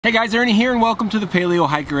Hey guys, Ernie here and welcome to the Paleo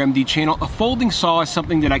Hiker MD channel. A folding saw is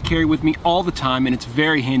something that I carry with me all the time and it's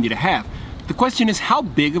very handy to have. The question is, how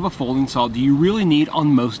big of a folding saw do you really need on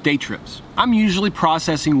most day trips? I'm usually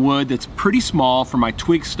processing wood that's pretty small for my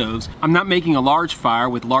twig stoves. I'm not making a large fire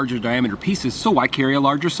with larger diameter pieces, so why carry a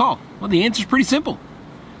larger saw? Well, the answer is pretty simple.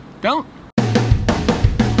 Don't.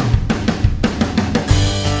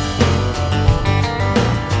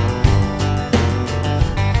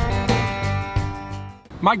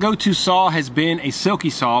 My go-to saw has been a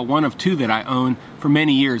silky saw, one of two that I own for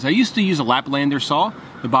many years. I used to use a Laplander saw,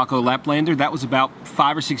 the Baco Laplander. That was about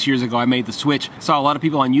 5 or 6 years ago. I made the switch. I saw a lot of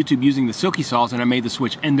people on YouTube using the silky saws and I made the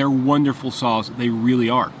switch, and they're wonderful saws. They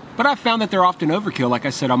really are. But I've found that they're often overkill, like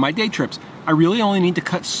I said, on my day trips. I really only need to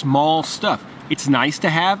cut small stuff. It's nice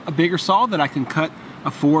to have a bigger saw that I can cut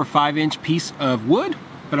a 4 or 5 inch piece of wood,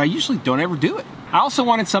 but I usually don't ever do it. I also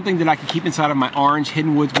wanted something that I could keep inside of my orange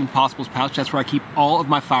Hidden Woodsman Possibles pouch. That's where I keep all of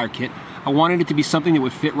my fire kit. I wanted it to be something that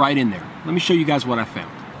would fit right in there. Let me show you guys what I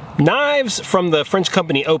found. Knives from the French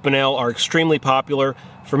company Opinel are extremely popular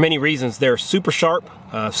for many reasons. They're super sharp,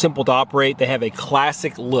 simple to operate. They have a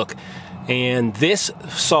classic look. And this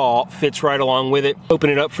saw fits right along with it. Open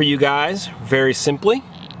it up for you guys very simply.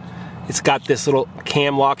 It's got this little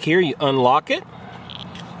cam lock here. You unlock it,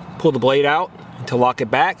 pull the blade out, and to lock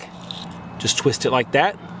it back, just twist it like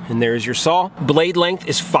that, and there's your saw. Blade length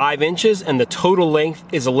is 5 inches, and the total length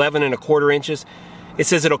is 11¼ inches. It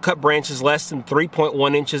says it'll cut branches less than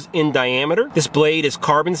 3.1 inches in diameter. This blade is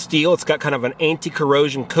carbon steel. It's got kind of an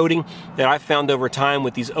anti-corrosion coating that I found over time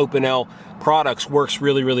with these Opinel products works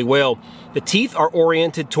really, really well. The teeth are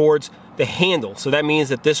oriented towards the handle, so that means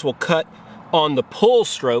that this will cut on the pull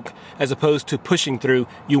stroke as opposed to pushing through.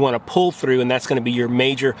 You want to pull through, and that's going to be your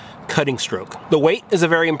major cutting stroke. The weight is a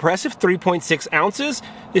very impressive 3.6 ounces.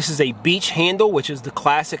 This is a beech handle, which is the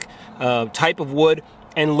classic type of wood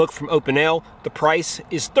and look from Opinel. The price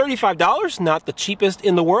is $35, not the cheapest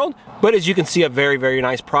in the world, but as you can see, a very, very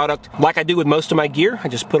nice product. Like I do with most of my gear, I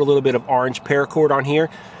just put a little bit of orange paracord on here.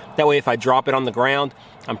 That way if I drop it on the ground,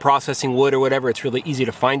 I'm processing wood or whatever, it's really easy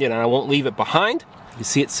to find it and I won't leave it behind. You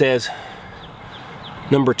see it says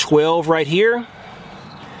number 12 right here,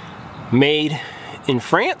 made in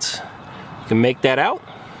France. You can make that out.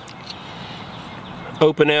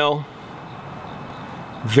 Opinel,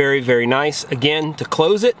 very, very nice. Again, to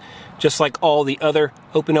close it, just like all the other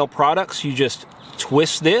Opinel products, you just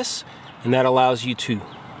twist this, and that allows you to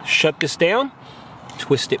shut this down,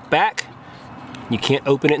 twist it back. You can't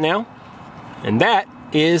open it now. And that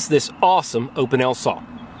is this awesome Opinel saw.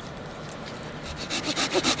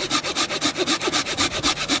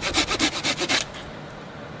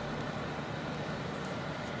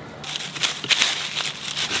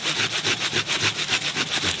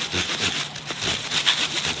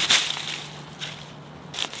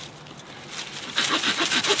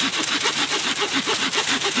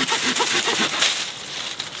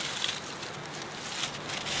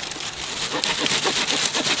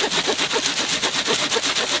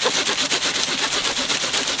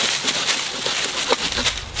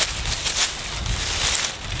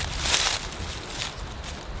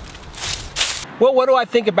 Well, what do I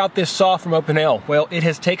think about this saw from Opinel? Well, it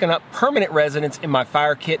has taken up permanent residence in my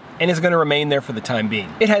fire kit and is going to remain there for the time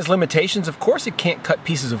being. It has limitations, of course. It can't cut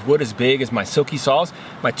pieces of wood as big as my silky saws,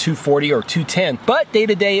 my 240 or 210, but day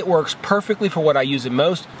to day it works perfectly for what I use it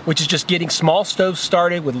most, which is just getting small stoves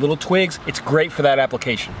started with little twigs. It's great for that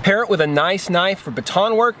application. Pair it with a nice knife for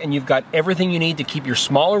baton work and you've got everything you need to keep your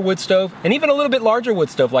smaller wood stove and even a little bit larger wood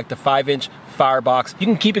stove like the 5-inch firebox. You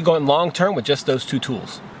can keep it going long term with just those two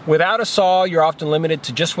tools. Without a saw, you're often limited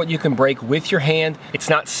to just what you can break with your hand. It's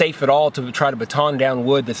not safe at all to try to baton down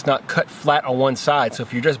wood that's not cut flat on one side. So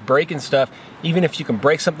if you're just breaking stuff, even if you can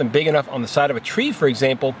break something big enough on the side of a tree, for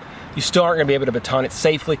example, you still aren't going to be able to baton it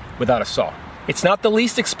safely without a saw. It's not the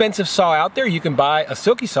least expensive saw out there. You can buy a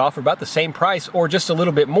silky saw for about the same price or just a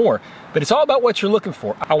little bit more, but it's all about what you're looking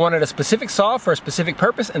for. I wanted a specific saw for a specific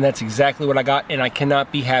purpose, and that's exactly what I got, and I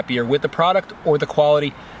cannot be happier with the product or the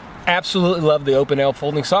quality. Absolutely love the Opinel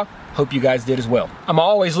folding saw. Hope you guys did as well. I'm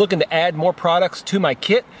always looking to add more products to my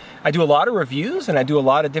kit. I do a lot of reviews and I do a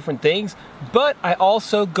lot of different things, but I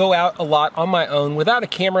also go out a lot on my own without a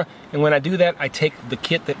camera, and when I do that, I take the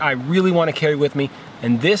kit that I really want to carry with me,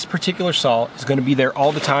 and this particular saw is going to be there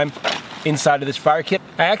all the time inside of this fire kit.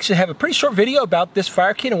 I actually have a pretty short video about this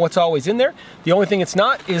fire kit and what's always in there. The only thing it's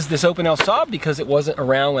not is this Opinel saw because it wasn't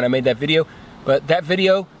around when I made that video, but that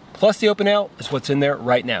video plus the Opinel is what's in there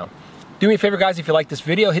right now. Do me a favor, guys, if you like this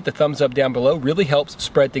video, hit the thumbs up down below. Really helps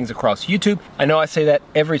spread things across YouTube. I know I say that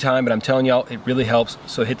every time, but I'm telling y'all, it really helps,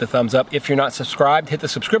 so hit the thumbs up. If you're not subscribed, hit the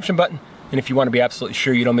subscription button And if you want to be absolutely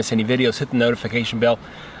sure you don't miss any videos, hit the notification bell.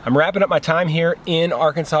 I'm wrapping up my time here in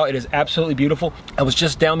Arkansas. It is absolutely beautiful. I was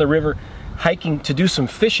just down the river hiking to do some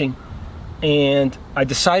fishing, and I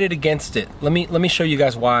decided against it. Let me show you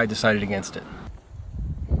guys why I decided against it.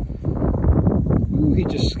 Ooh, he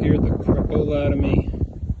just scared the crapola out of me.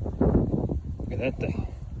 Look at that thing.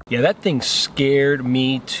 Yeah, that thing scared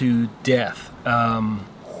me to death.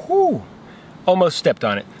 Almost stepped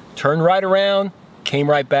on it. Turned right around, came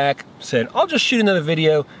right back, said, I'll just shoot another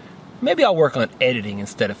video. Maybe I'll work on editing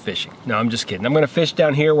instead of fishing. No, I'm just kidding. I'm gonna fish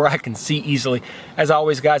down here where I can see easily. As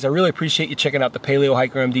always, guys, I really appreciate you checking out the Paleo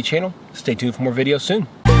Hiker MD channel. Stay tuned for more videos soon.